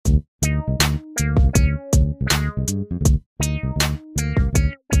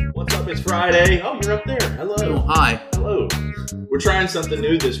What's up? It's Friday. Oh, you're up there. Hello. Oh, hi. Hello. We're trying something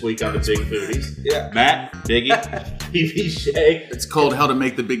new this week on the Big Foodies. Yeah. Matt, Biggie, PV Shay. It's called How to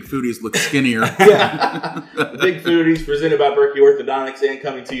Make the Big Foodies Look Skinnier. Yeah. The Big Foodies presented by Berky Orthodontics and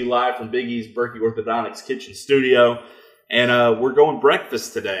coming to you live from Biggie's Berky Orthodontics kitchen studio. And we're going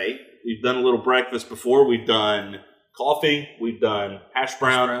breakfast today. We've done a little breakfast before. We've done coffee. We've done hash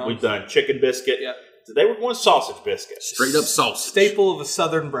brown. We've done chicken biscuit. Yep. Today we're going sausage biscuit. Straight up sausage. Staple of a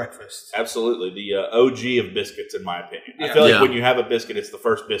southern breakfast. Absolutely. The OG of biscuits, in my opinion. Yeah. I feel like when you have a biscuit, it's the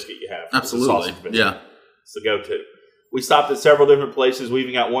first biscuit you have. Absolutely. It's a sausage biscuit. Yeah. It's the go-to. We stopped at several different places. We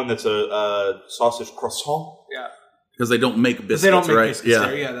even got one that's a sausage croissant. Yeah. Because they don't make biscuits, They don't make right? biscuits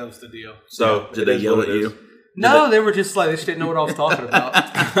there. Yeah, that was the deal. So Did they yell at you? No, they were just like, they just didn't know what I was talking about.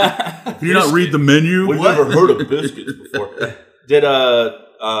 Can you not read the menu? We've never heard of biscuits before. Did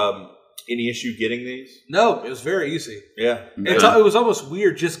any issue getting these? No, it was very easy. Yeah. It was almost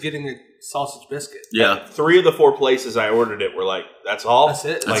weird just getting a sausage biscuit. Yeah. 3 of the 4 places I ordered it were like, that's all? That's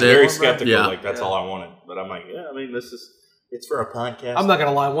it. Like, That's very it. skeptical. Yeah. Like, that's all I wanted. But I'm like, yeah, I mean, it's for a podcast. I'm not going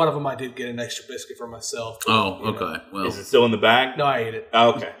to lie. One of them I did get an extra biscuit for myself. But, Oh, you know. okay. Well, Is it still in the bag? No, I ate it.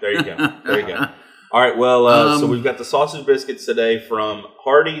 Oh, okay. There you go. There you go. All right. Well, so we've got the sausage biscuits today from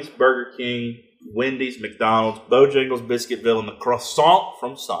Hardee's, Burger King, Wendy's, McDonald's, Bojangles, Biscuitville, and the croissant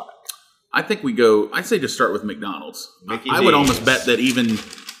from Sonic. I think we go, I'd say just start with McDonald's. Mickey I would D's. almost bet that even,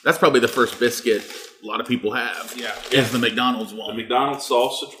 that's probably the first biscuit a lot of people have. Yeah. Is the McDonald's The one. McDonald's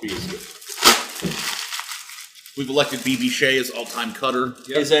sausage biscuit. We've elected BB Shea as all-time cutter.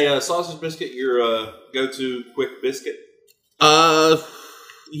 Yep. Is a sausage biscuit your go-to quick biscuit?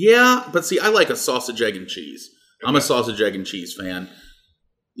 Yeah, but see, I like a sausage, egg, and cheese. I'm a sausage, egg, and cheese fan.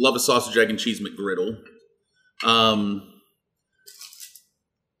 Love a sausage, egg, and cheese McGriddle.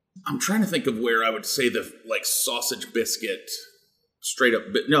 I'm trying to think of where I would say the sausage biscuit straight up.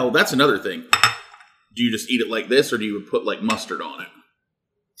 No, that's another thing. Do you just eat it like this, or do you put mustard on it?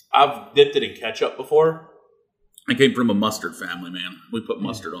 I've dipped it in ketchup before. I came from a mustard family, man. We put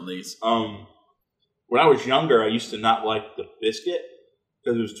mustard on these. When I was younger, I used to not like the biscuit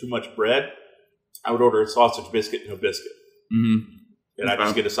because it was too much bread. I would order a sausage biscuit, no biscuit. Mm-hmm. And I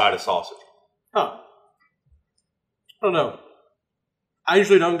just get a side of sausage. Huh. I don't know. I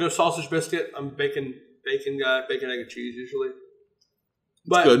usually don't go sausage biscuit. I'm bacon guy, bacon, egg, and cheese usually.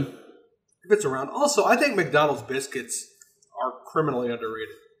 But Good. if it's around. Also, I think McDonald's biscuits are criminally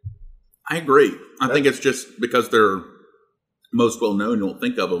underrated. I agree. I think it's just because they're most well known, you'll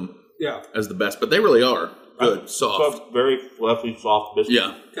think of them as the best, but they really are good, soft. Very fluffy, soft biscuit.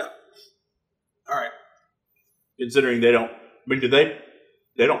 Yeah. Yeah. All right. Considering they don't,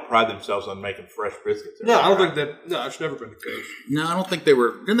 they don't pride themselves on making fresh biscuits. No, I don't think that. No, it's never been the case. No, I don't think they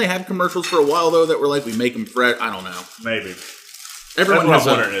were. Didn't they have commercials for a while though that were like, we make them fresh? I don't know. Maybe. Everyone That's has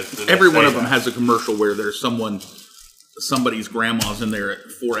what I'm wondering is, every one of them has a commercial where there's somebody's grandma's in there at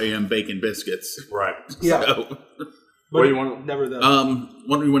 4 a.m. baking biscuits. Right. Yeah. So, Where do you want? Never though.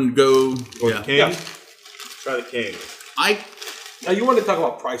 when we want to go, The King? Yeah. Try the King. Now you want to talk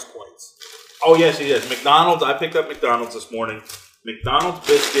about price points? Oh yes, he is. McDonald's. I picked up McDonald's this morning. McDonald's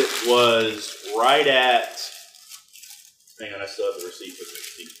biscuit was right at. Hang on, I still have the receipt for the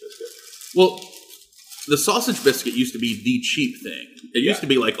McDonald's biscuit. well, the sausage biscuit used to be the cheap thing. It used to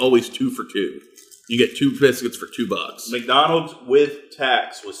be always 2 for $2. You get 2 biscuits for $2. McDonald's with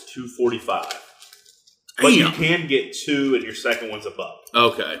tax was $2.45. But you can get 2, and your second one's above.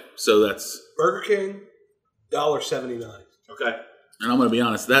 Okay, so that's Burger King, $1.79. Okay. and I'm going to be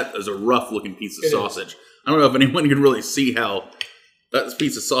honest, that is a rough looking piece of sausage. I don't know if anyone can really see how that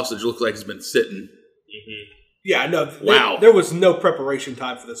piece of sausage looks like it's been sitting. Mm-hmm. Yeah, no. Wow. There was no preparation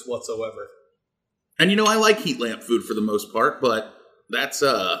time for this whatsoever. And I like heat lamp food for the most part, but that's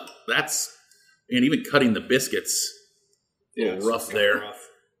and even cutting the biscuits, a little rough there.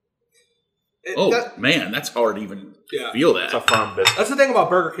 Man, that's hard to even feel that. It's a firm biscuit. That's the thing about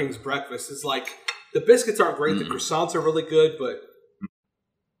Burger King's breakfast is the biscuits aren't great, the croissants are really good, but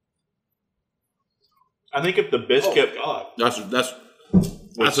I think if the biscuit That's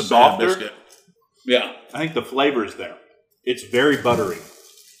was a softer, bad biscuit. Yeah. I think the flavor's there. It's very buttery.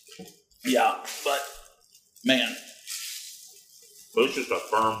 Yeah, but man, But it's just a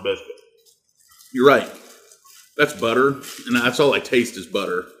firm biscuit. you're right. That's butter, and that's all I taste is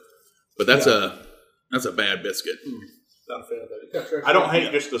butter. But that's a bad biscuit. not a fan of that. I don't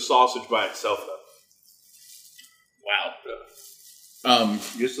hate just the sausage by itself, though. Wow.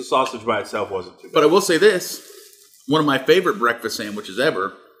 Just the sausage by itself wasn't too bad. But I will say this: one of my favorite breakfast sandwiches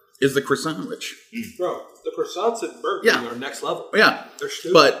ever is the croissant sandwich. Bro, the croissants at Burger King are next level. Yeah, They're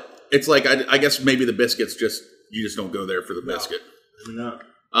stupid. but it's like I guess maybe the biscuits you just don't go there for the biscuit. No.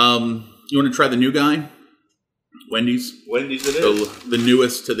 You want to try the new guy? Wendy's. Wendy's it is. The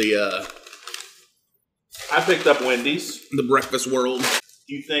newest to the I picked up Wendy's. The breakfast world.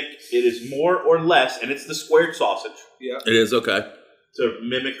 Do you think it is more or less? And it's the squared sausage. Yeah. It is, okay. To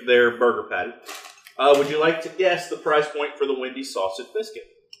mimic their burger patty. Would you like to guess the price point for the Wendy's sausage biscuit?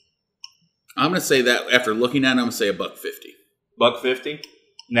 I'm going to say that after looking at it, I'm going to say $1.50. $1.50.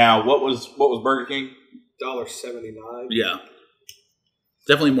 Now, what was Burger King? $1.79. Yeah.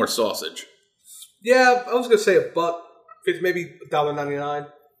 Definitely more sausage. Yeah, I was gonna say $1.50, maybe $1.99.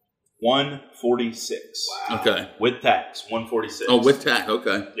 $1.46. Wow. Okay. With tax, $1.46. Oh, with tax,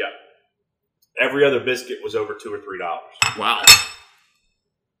 okay. Yeah. Every other biscuit was over $2 or $3. Wow.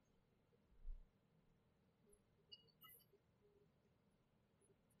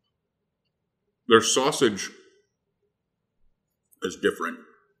 Their sausage is different.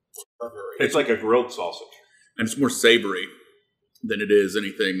 It's like a grilled sausage. And it's more savory than it is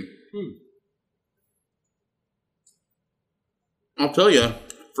anything. I'll tell you,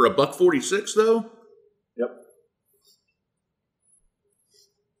 for $1.46 though. Yep.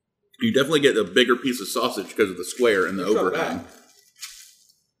 You definitely get a bigger piece of sausage because of the square and the overhang.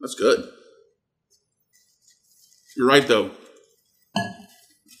 That's good. You're right though.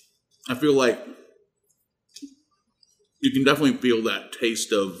 I feel like you can definitely feel that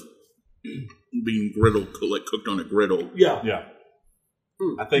taste of being griddled, like cooked on a griddle. Yeah. Yeah.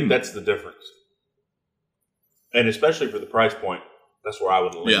 I think that's the difference. And especially for the price point, that's where I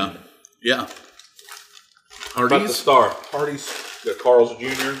would lean. Yeah. Yeah. About the Hardee's? star. Hardee's. The Carl's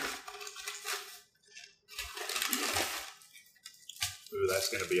Jr. Ooh, that's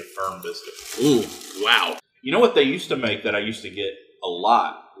going to be a firm biscuit. Ooh, wow. You know what they used to make that I used to get a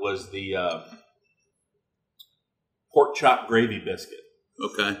lot was the pork chop gravy biscuit.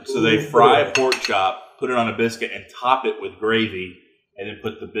 Okay. So they fry a pork chop, put it on a biscuit, and top it with gravy, and then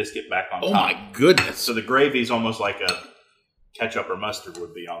put the biscuit back on top. Oh my goodness. So the gravy is almost like a ketchup or mustard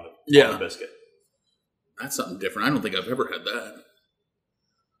would be on the biscuit. That's something different. I don't think I've ever had that.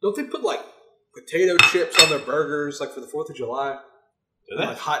 Don't they put like potato chips on their burgers, like for the 4th of July? Do they?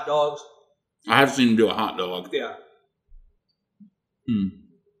 Like hot dogs? I have seen them do a hot dog. Yeah.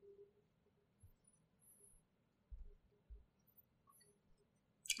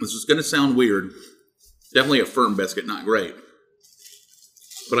 This is going to sound weird. Definitely a firm biscuit, not great.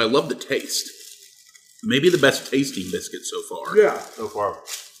 But I love the taste. Maybe the best tasting biscuit so far. Yeah. So far.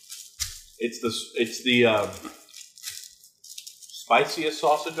 It's the spiciest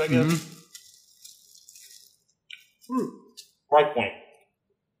sausage, I guess. Price point.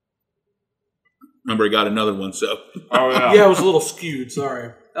 Remember, I got another one, so. Oh, yeah. Yeah, it was a little skewed,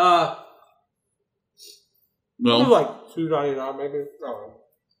 sorry. Well, It was like $2.99 maybe. I don't know.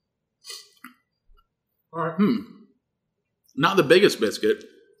 All right. Not the biggest biscuit,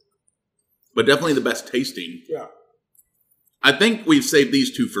 but definitely the best tasting. Yeah. I think we've saved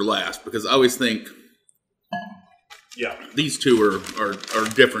these two for last because I always think these two are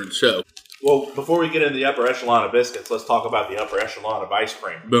different. So, well, before we get into the upper echelon of biscuits, let's talk about the upper echelon of ice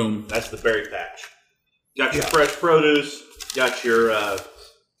cream. boom. That's the berry patch. Got your fresh produce. Got your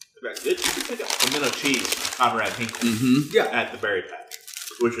you can pick up pimento cheese, Conrad Hinkle, at the berry patch,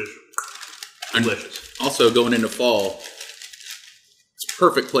 which is delicious. Also, going into fall, it's a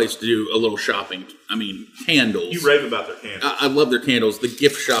perfect place to do a little shopping. I mean, candles. You rave about their candles. I love their candles. The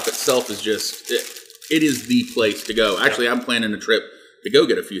gift shop itself is just, it is the place to go. Actually, I'm planning a trip to go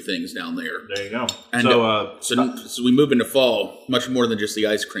get a few things down there. There you go. And so we move into fall, much more than just the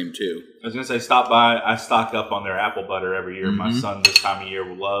ice cream, too. I was going to say, stop by. I stock up on their apple butter every year. My son this time of year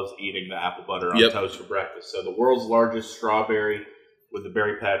loves eating the apple butter on toast for breakfast. So the world's largest strawberry with the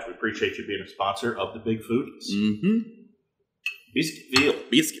berry patch. We appreciate you being a sponsor of the Big Foodies. Biscuitville.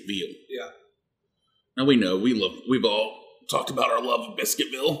 Biscuitville. Yeah. Now we know, we've all talked about our love of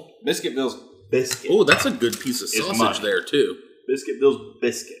Biscuitville. Biscuitville's biscuit. Oh, that's a good piece of sausage there, too. Biscuitville's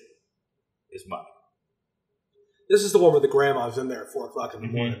biscuit is mine. This is the one where the grandma's in there at 4 o'clock in the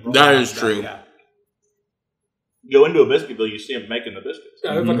morning. That is true. Yeah. You go into a Biscuitville, you see them making the biscuits.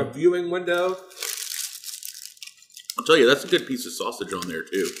 Yeah, there's like a viewing window. I'll tell you, that's a good piece of sausage on there,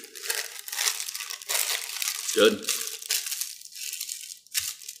 too. Good.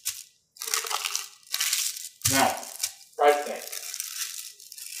 Now, price tag.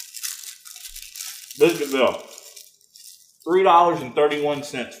 Biscuitville.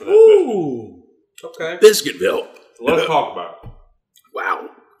 $3.31 for that Ooh. Okay. Biscuitville. So let's talk about it. Wow.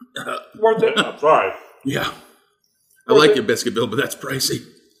 Worth it. I'm sorry. Yeah. I like your Biscuitville, but that's pricey.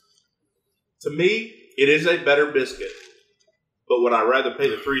 To me, it is a better biscuit, But would I rather pay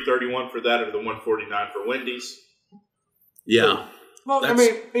the $3.31 for that or the $1.49 for Wendy's? Yeah. Well, I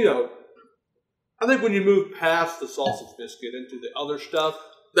mean, you know, I think when you move past the sausage biscuit into the other stuff,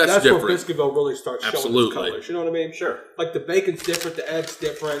 that's where Biscuitville really starts showing its colors. You know what I mean? Sure. Like the bacon's different, the egg's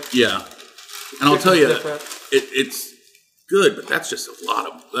different. Yeah. And I'll tell you, it's good, but that's just a lot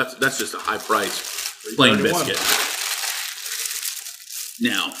of that's just a high price plain biscuit.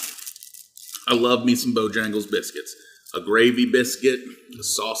 Now, I love me some Bojangles biscuits. A gravy biscuit, a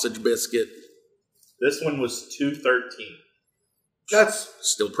sausage biscuit. This one was $2.13. That's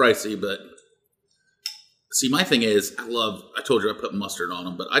still pricey, but see, my thing is, I told you I put mustard on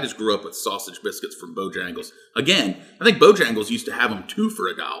them, but I just grew up with sausage biscuits from Bojangles. Again, I think Bojangles used to have them 2 for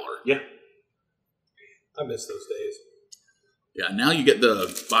 $1. Yeah. I miss those days. Yeah, now you get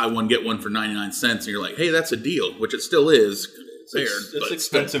the buy one, get one for 99 cents, and you're like, hey, that's a deal, which it still is. It's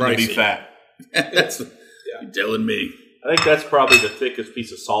expensive to be fat. You're telling me. I think that's probably the thickest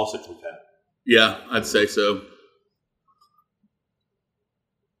piece of sausage we've had. Yeah, I'd say so.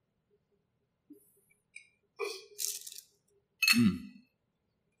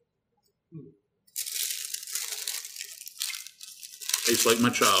 Tastes like my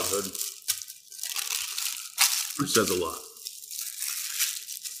childhood. Which says a lot.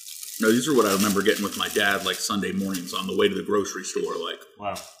 No, these are what I remember getting with my dad, like Sunday mornings on the way to the grocery store. Like,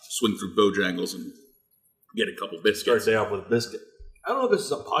 wow, swing through Bojangles and get a couple biscuits. Start the day off with a biscuit. I don't know if this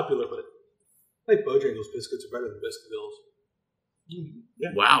is unpopular, but I think Bojangles biscuits are better than Biscuitville's. Yeah.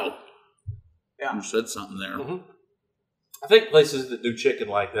 Wow. Yeah. You said something there. Mm-hmm. I think places that do chicken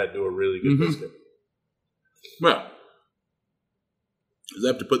like that do a really good biscuit. Well, they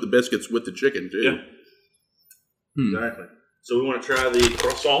have to put the biscuits with the chicken, too. Yeah. Exactly. So we want to try the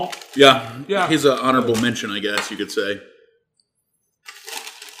croissant? Yeah. He's an honorable mention, I guess you could say.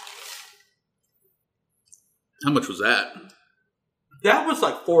 How much was that? That was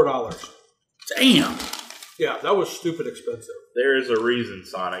like $4. Damn. Yeah, that was stupid expensive. There is a reason,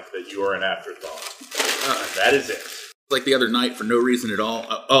 Sonic, that you are an afterthought. That is it. Like the other night for no reason at all.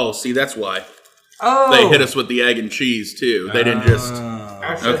 Oh, see, that's why. Oh. They hit us with the egg and cheese, too. They didn't just...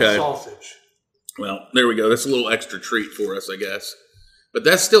 Actually, sausage. Well, there we go. That's a little extra treat for us, I guess. But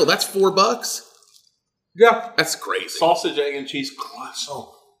that's $4. Yeah. That's crazy. Sausage, egg, and cheese croissant.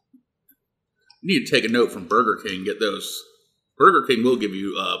 You need to take a note from Burger King. Get those. Burger King will give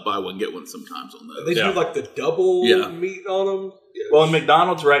you buy one, get one sometimes on those. They do like the double meat on them. Yes. Well,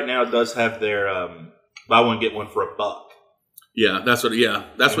 McDonald's right now does have their buy one, get one for $1. Yeah, that's what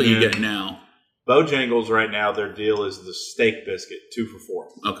you get now. Bojangles right now, their deal is the steak biscuit, 2 for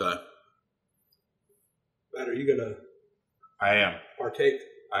 $4. Okay. Matt, are you gonna? I am. Partake.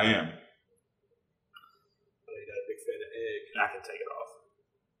 I am. I know you got a big fan of egg. I can take it off.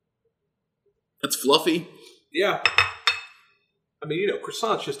 That's fluffy. Yeah. I mean,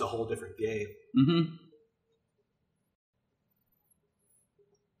 croissant's just a whole different game. Mm-hmm.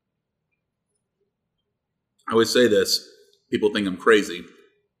 I always say this. People think I'm crazy.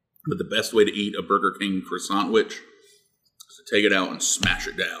 But the best way to eat a Burger King croissant-wich is to take it out and smash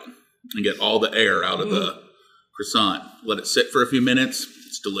it down and get all the air out of the croissant. Let it sit for a few minutes.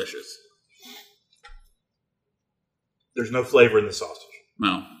 It's delicious. There's no flavor in the sausage.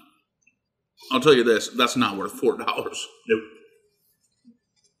 No. I'll tell you this. That's not worth $4. Nope.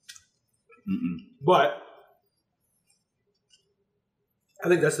 Mm-mm. But I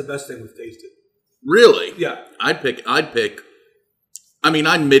think that's the best thing we've tasted. Really? Yeah. I'd pick. I mean,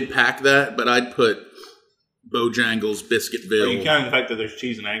 I'd mid-pack that, but I'd put Bojangles, Biscuitville. Are you counting the fact that there's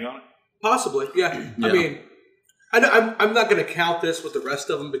cheese and egg on it? Possibly, yeah. I mean, I'm not going to count this with the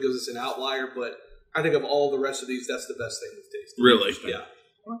rest of them because it's an outlier, but I think of all the rest of these, that's the best thing we've tasted. Really? Yeah.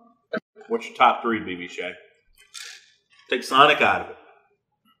 What's your top 3, BB Shay? Take Sonic out of it.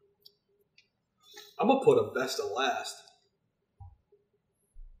 I'm going to put them best to last.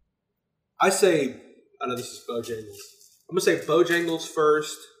 I know this is Bojangles. I'm going to say Bojangles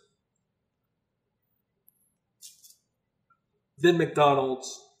first, then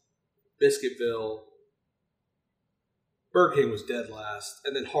McDonald's, Biscuitville, Burger King was dead last,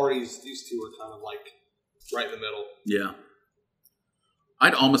 and then Hardee's. These two are kind of like right in the middle. Yeah.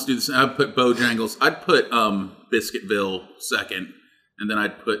 I'd almost do the same. I'd put Bojangles. I'd put Biscuitville second, and then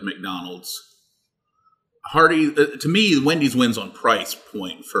I'd put McDonald's. Hardee, to me, Wendy's wins on price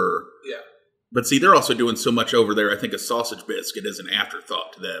point for... Yeah. But see, they're also doing so much over there. I think a sausage biscuit is an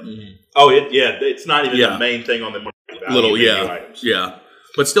afterthought to them. Mm-hmm. Oh, it's not even the main thing on the items. Yeah.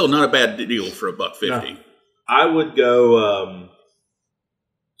 But still, not a bad deal for $1.50. No. I would go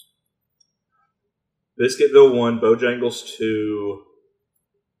Biscuitville 1, Bojangles 2.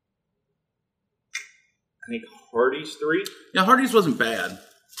 I think Hardee's 3. Yeah, Hardee's wasn't bad.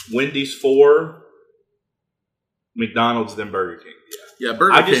 Wendy's 4. McDonald's, then Burger King. Yeah,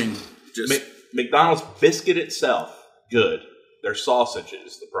 Burger King. McDonald's biscuit itself, good. Their sausage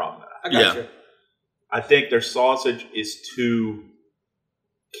is the problem. I got you. I think their sausage is too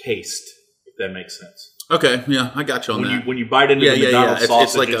cased, if that makes sense. Okay, yeah, I got you on that. When you bite into the McDonald's sausage,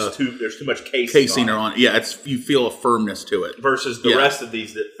 it's like there's too much casing on it. Yeah, you feel a firmness to it. Versus the rest of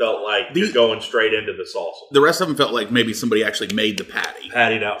these that felt like you're going straight into the sausage. The rest of them felt like maybe somebody actually made the patty.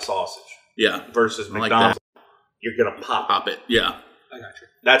 Pattied out sausage. Yeah. Versus McDonald's, you're going to pop it. Yeah. I got you.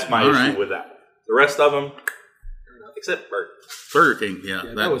 That's my issue with that one. The rest of them, except Burger King,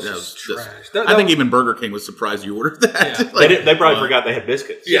 that was just trash. I think even Burger King was surprised you ordered that. Yeah. Like, they probably forgot they had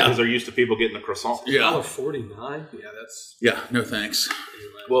biscuits. Yeah. Because they're used to people getting the croissant. Yeah. $1.49? Yeah, that's... Yeah, no thanks.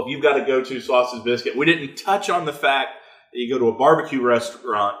 Well, if you've got a go-to sausage biscuit, we didn't touch on the fact that you go to a barbecue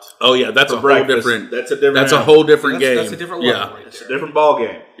restaurant. Oh, yeah, that's a whole different... That's a different... That's a whole different game. That's a different level right It's a different ball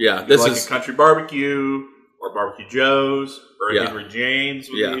game. Yeah, this is... a Country Barbecue or Barbecue Joe's or Henry James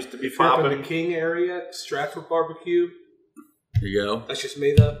when they used to be popping. If you're in the King area, Stratford Barbecue... There you go. That's just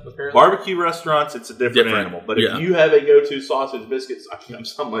made up, apparently. Barbecue restaurants, it's a different animal. But if you have a go-to sausage biscuit,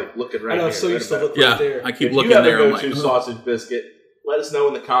 I'm like looking right here. I know, so you still look right there. I keep looking there. If you have a go-to sausage biscuit, let us know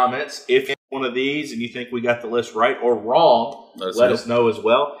in the comments. If you're one of these and you think we got the list right or wrong, let us know as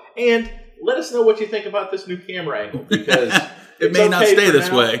well. And let us know what you think about this new camera angle, because... It may not stay this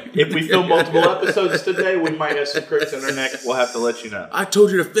way. If we film multiple episodes today, we might have some critics in our neck. We'll have to let you know. I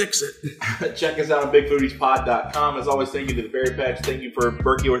told you to fix it. Check us out on BigFoodiesPod.com. As always, thank you to the Berry Patch. Thank you for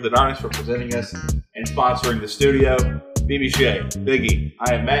Berky Orthodontics for presenting us and sponsoring the studio. BB Shea, Biggie,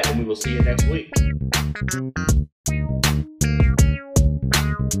 I am Matt, and we will see you next week.